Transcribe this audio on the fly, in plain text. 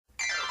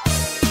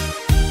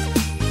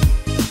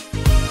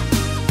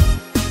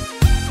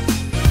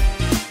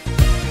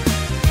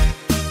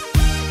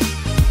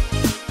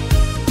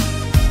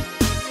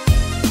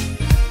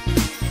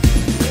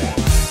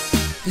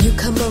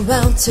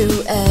around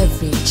to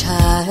every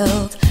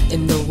child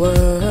in the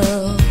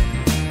world.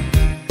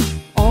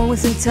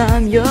 Always in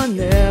time, you're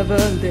never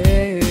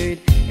late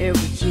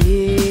every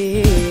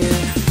year.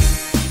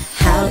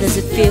 How does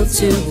it feel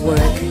to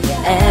work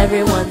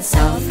everyone's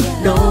off,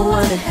 no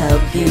one to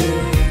help you?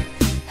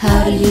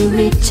 How do you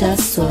reach a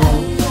soul?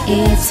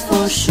 It's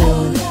for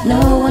sure,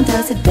 no one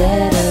does it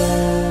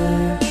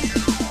better.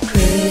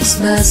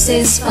 Christmas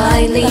is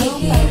finally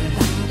here.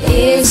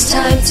 It's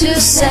time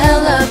to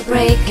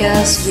celebrate,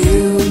 'cause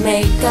you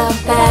make a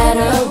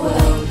better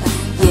world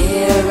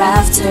year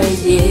after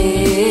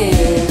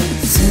year.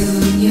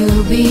 Soon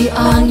you'll be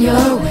on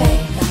your way,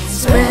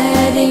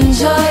 spreading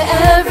joy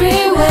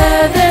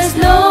everywhere. There's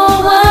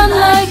no one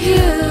like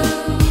you.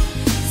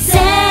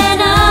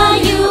 Santa,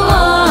 you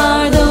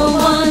are the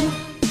one.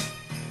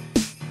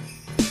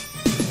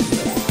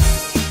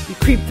 You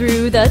creep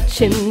through the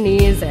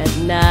chimneys at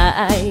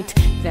night,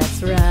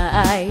 that's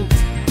right.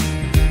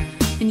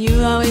 And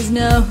you always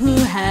know who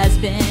has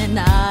been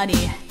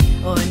naughty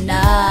or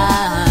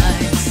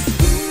nice.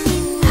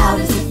 How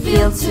does it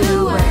feel to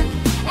work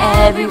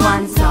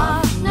everyone's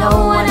off, no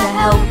one to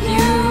help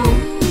you?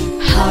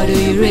 How do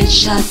you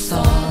reach us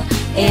all?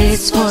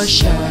 It's for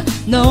sure,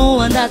 No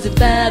one does it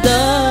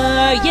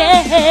better,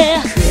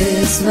 yeah.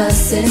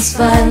 Christmas is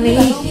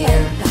finally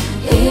here.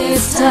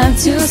 It's time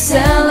to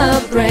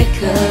celebrate,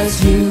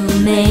 'cause you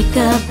make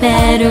a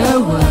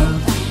better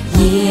world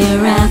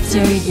year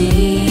after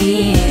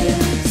year.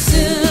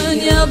 Soon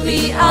you'll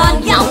be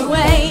on your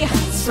way,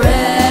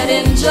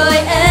 Spreading joy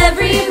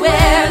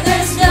everywhere.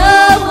 There's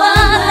no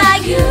one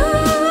like you.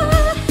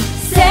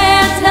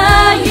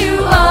 Santa, you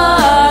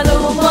are the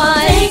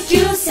one. Thank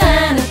you,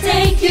 Santa,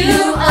 thank you.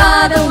 You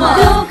are the one.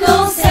 Go, go,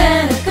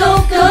 Santa, go,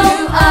 go.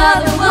 You are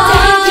the one.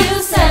 Thank you,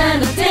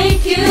 Santa,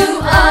 thank you.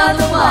 You are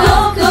the one. Go,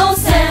 go,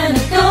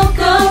 Santa, go,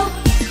 go.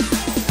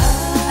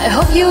 I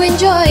hope you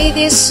enjoy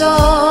this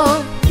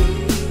song.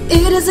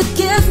 It is a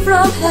gift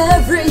from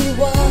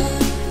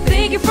everyone.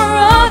 thank you for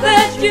all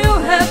that you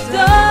have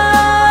done.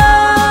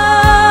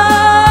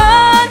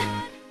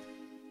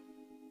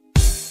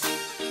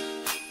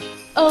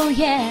 Oh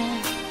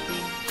yeah,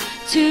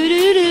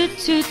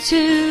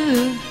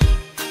 toot-toot-toot-toot.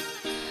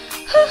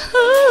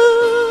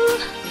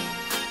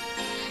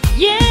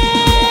 Yeah.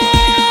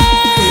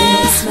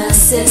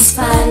 Christmas is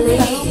finally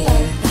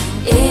here.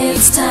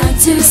 It's time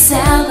to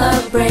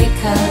celebrate,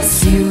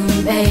 'cause you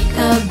make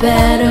a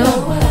better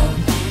world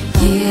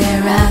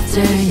year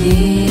after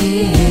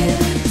year.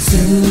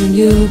 Soon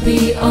you'll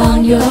be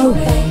on your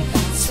way,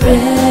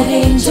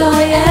 spreading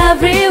joy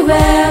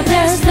everywhere.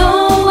 There's no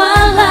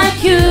one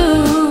like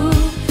you.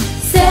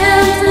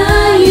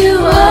 Santa, you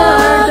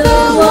are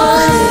the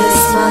one.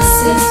 Christmas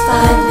is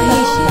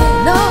finally here.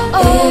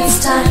 It's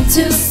time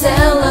to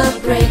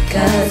celebrate,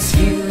 'cause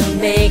you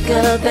make a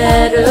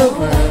better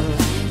world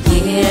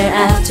year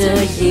after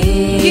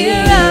year.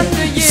 Year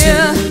after year.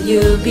 Soon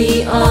you'll be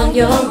on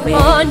your way,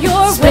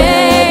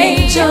 spreading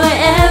joy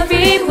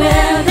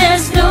everywhere.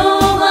 There's no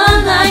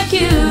one like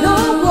you.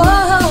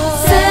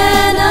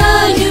 Santa,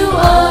 you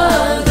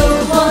are the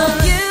one.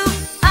 You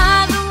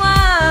are the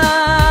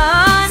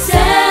one.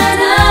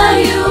 Santa,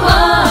 you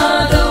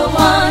are the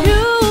one.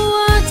 You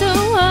are the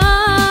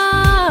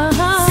one.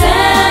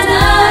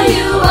 Santa,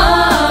 you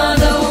are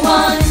the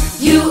one.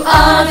 You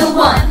are the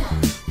one.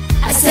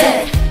 I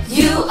said,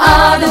 you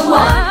are the one.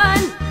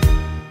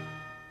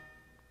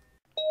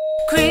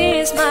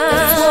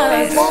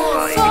 Christmas,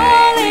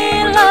 fall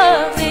in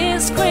love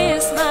this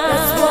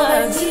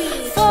Christmas.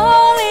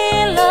 Fall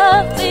in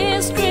love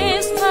this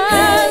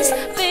Christmas.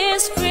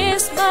 This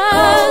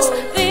Christmas,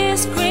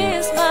 this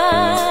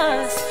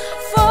Christmas.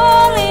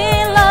 Fall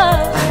in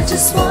love. I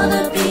just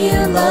wanna be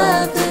in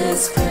love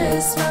this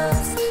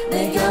Christmas.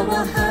 내가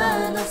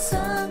원하는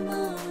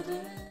선물을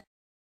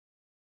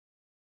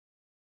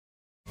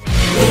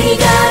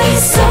네가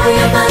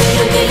있어야만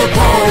여기가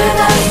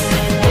paradise.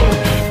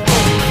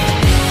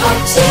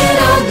 억지로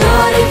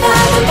너를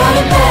가둬버린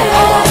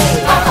paradise.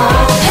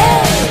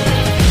 Hey.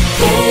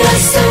 피할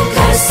수 갈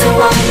수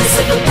없는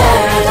슬픈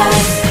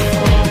paradise.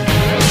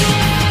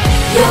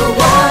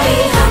 영원히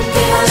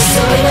함께할 수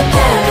있는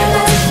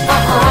paradise.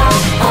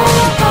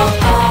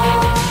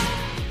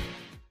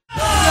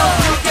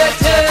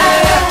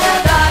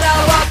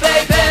 따라와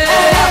baby.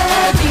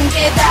 핑계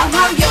다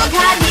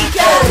완벽하니까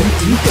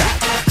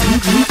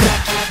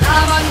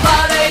나만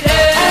바래야 돼.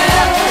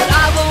 나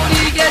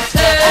모르겠지.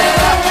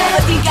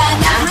 어디가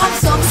나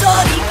함성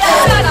소리가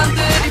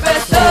사람들이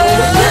뱉어.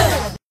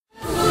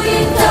 우린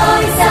더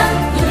이상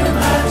눈을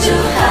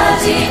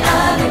마주하지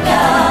않을까.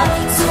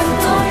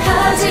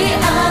 소통하지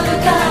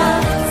않을까.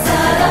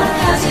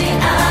 사랑하지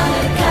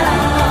않을까.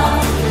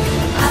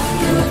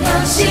 아픈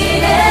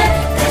현실에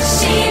다시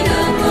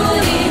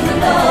눈물이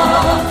흘러.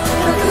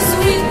 바꿀 수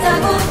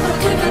있다고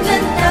바꾸면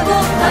된다고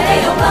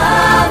말해요.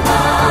 마마.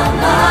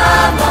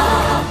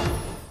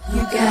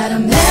 You got a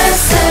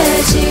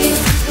message.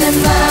 내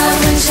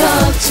마음은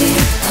적지. A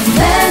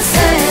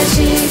message.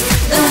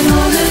 난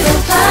오늘도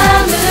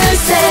밤을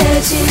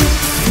새지.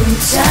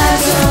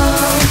 붙잡아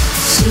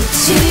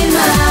지치마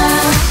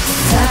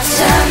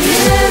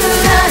닥쳐유를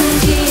안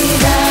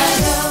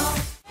기다려.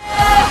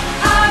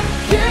 I'm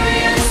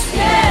curious,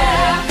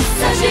 yeah.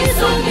 사실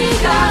속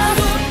네가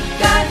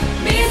순간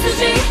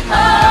미소지.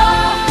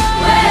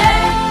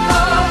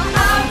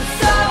 I'm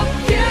so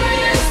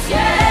curious,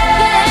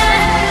 yeah.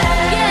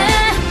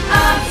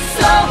 I'm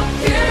so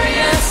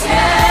curious, yeah.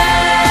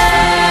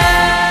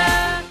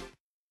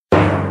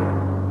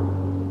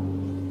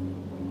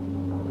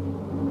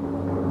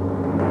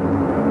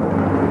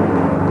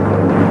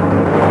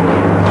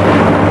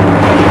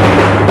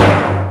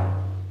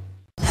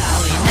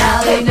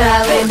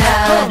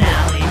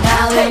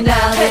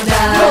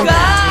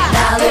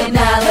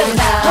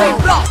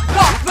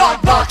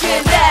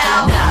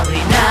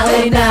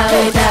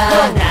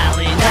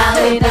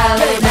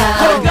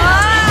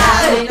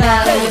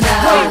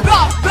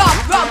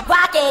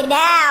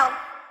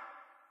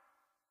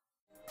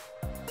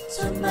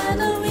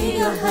 정말로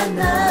이거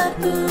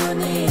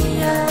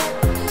하나뿐이야.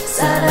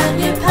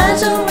 사랑에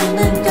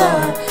빠져있는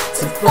걸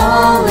to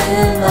fall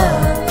in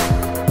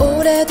love.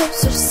 올해도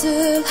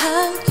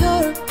쓸쓸한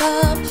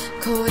겨울밤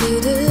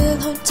거리를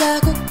혼자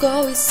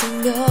걷고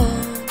있으면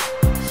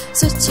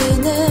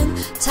스치는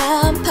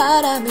찬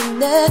바람이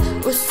내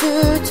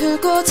옷을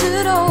들고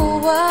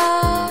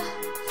들어와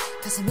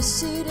가슴이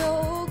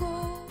시려.